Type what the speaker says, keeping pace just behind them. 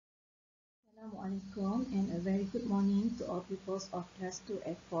Assalamualaikum and a very good morning to all pupils of class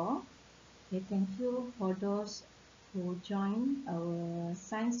 2F4. Okay, thank you for those who joined our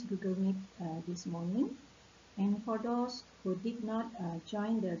science Google Meet this morning. And for those who did not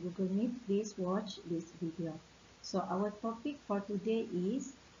join the Google Meet, please watch this video. So our topic for today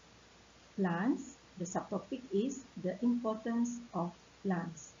is plants. The subtopic is the importance of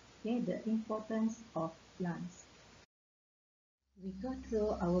plants. Okay, the importance of plants. We go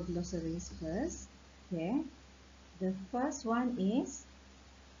through our glossaries first. Okay. The first one is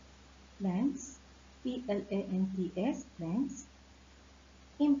plants, P-L-A-N-T-S, plants.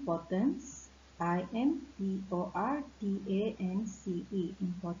 Importance, I-M-P-O-R-T-A-N-C-E,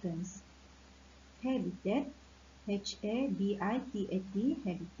 importance. Habitat, H-A-B-I-T-A-T,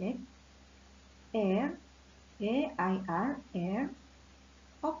 habitat. Air, A-I-R, air.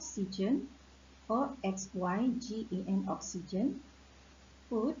 Oxygen, O-X-Y-G-E-N, oxygen.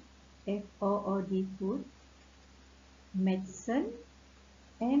 Food, F-O-O-D, food. Medicine,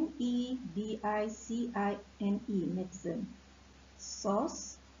 M-E-D-I-C-I-N-E, medicine.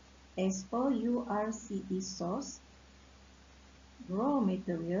 Source, S-O-U-R-C-E, source. Raw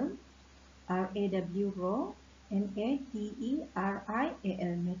material, R-A-W, raw, M-A-T-E-R-I-A-L,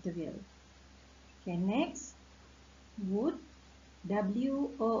 material. Okay, next, wood,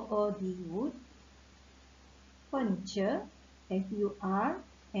 W-O-O-D, wood. Furniture, F-U-R-N-I-T-U-R-E,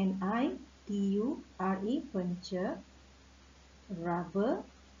 furniture. Rubber,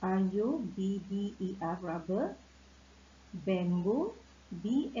 R-U-B-B-E-R, rubber. Bamboo,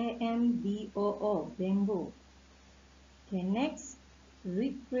 B-A-M-B-O-O, bamboo. Okay, next,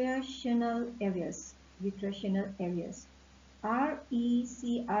 recreational areas, recreational areas.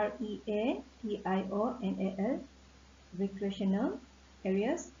 R-E-C-R-E-A-T-I-O-N-A-L, recreational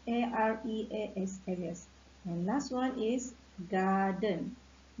areas, A-R-E-A-S, areas. And last one is garden,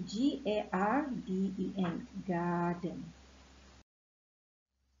 G-A-R-D-E-N, garden.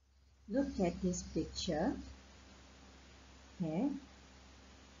 Look at this picture. Okay.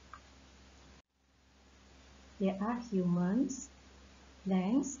 There are humans,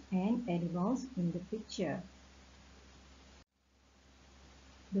 plants, and animals in the picture.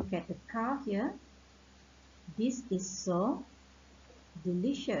 Look at the car here. This is so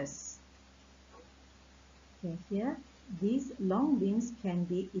delicious. Okay, here, these long beans can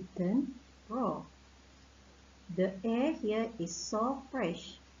be eaten raw. The air here is so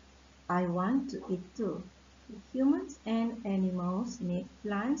fresh. I want to eat too. Humans and animals need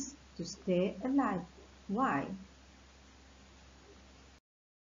plants to stay alive. Why?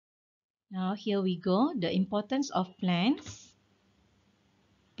 Now here we go, the importance of plants.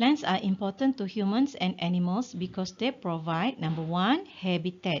 Plants are important to humans and animals because they provide, number one,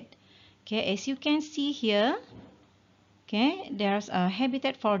 habitat. Okay, as you can see here, okay, there's a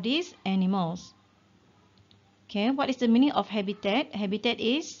habitat for these animals. Okay, what is the meaning of habitat? Habitat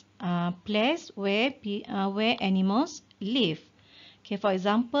is a place where animals live. Okay, for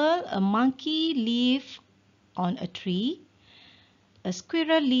example, a monkey lives on a tree, a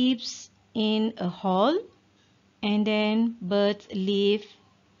squirrel lives in a hole, and then birds live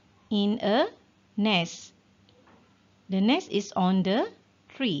in a nest. The nest is on the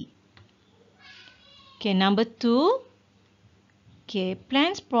tree. Okay, number two. Okay,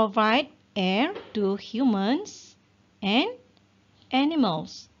 plants provide air to humans and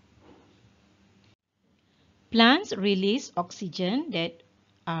animals. Plants release oxygen that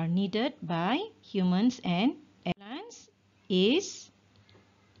are needed by humans and plants is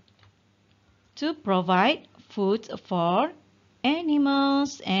to provide food for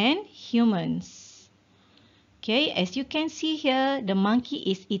animals and humans. Okay, as you can see here, the monkey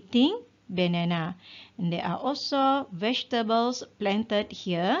is eating banana. And there are also vegetables planted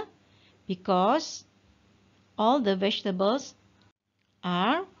here because all the vegetables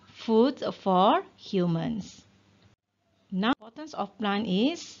are food for humans. Now, the importance of plant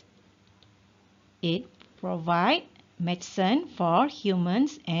is it provide medicine for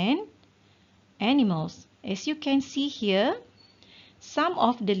humans and animals. As you can see here, some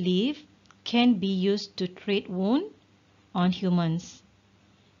of the leaf can be used to treat wound on humans.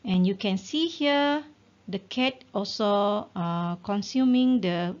 And you can see here the cat also consuming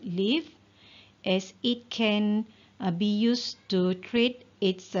the leaf as it can be used to treat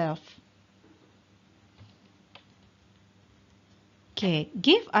itself. Okay,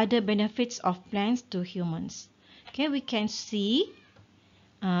 give other benefits of plants to humans. Okay, we can see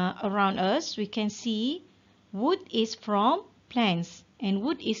around us, we can see wood is from plants, and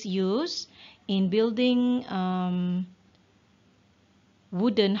wood is used in building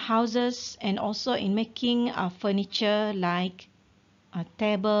wooden houses and also in making furniture like a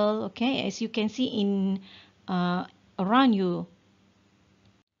table, okay, as you can see in around you.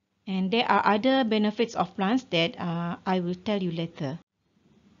 And there are other benefits of plants that I will tell you later.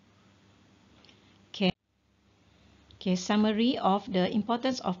 Okay. Okay, summary of the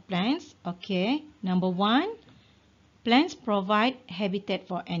importance of plants. Okay, number one, plants provide habitat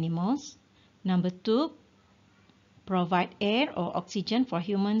for animals. Number two, provide air or oxygen for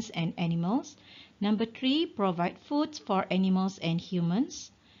humans and animals. Number three, provide food for animals and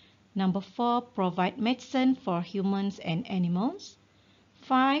humans. Number four, provide medicine for humans and animals.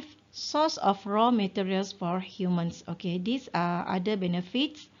 Five, source of raw materials for humans. Okay, these are other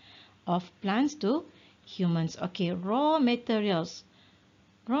benefits of plants to humans. Okay, raw materials.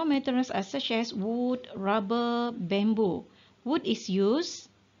 Raw materials are such as wood, rubber, bamboo. Wood is used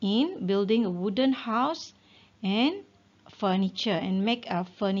in building a wooden house and furniture, and make a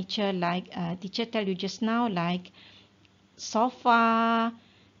furniture like teacher tell you just now, like sofa,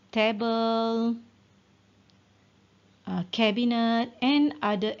 table, cabinet, and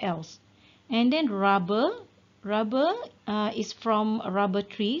other else. And then rubber is from rubber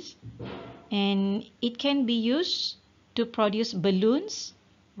trees, and it can be used to produce balloons,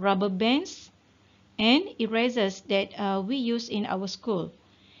 rubber bands, and erasers that we use in our school.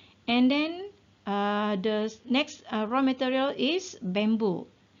 And then the next raw material is bamboo.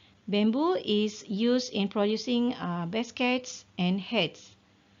 Bamboo is used in producing baskets and hats.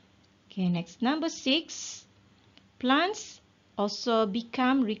 Okay, next, number 6. Plants also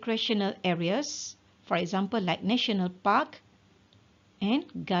become recreational areas, for example, like national park and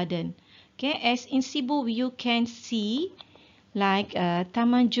garden. Okay, as in Cebu, you can see like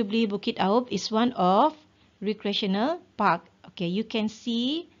Taman Jubilee Bukit Aub is one of recreational park. Okay, you can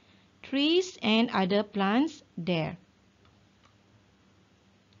see trees and other plants there.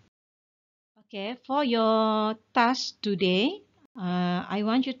 Okay, for your task today, I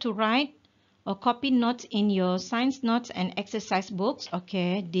want you to write or copy notes in your science notes and exercise books.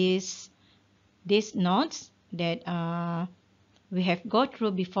 Okay, these notes that we have go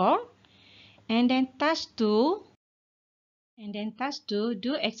through before. And then task 2,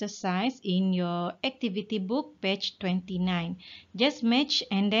 do exercise in your activity book, page 29. Just match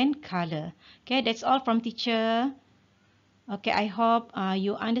and then color. Okay, that's all from teacher. Okay, I hope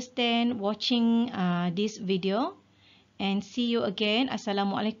you understand watching this video. And see you again.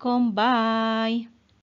 Assalamualaikum. Bye.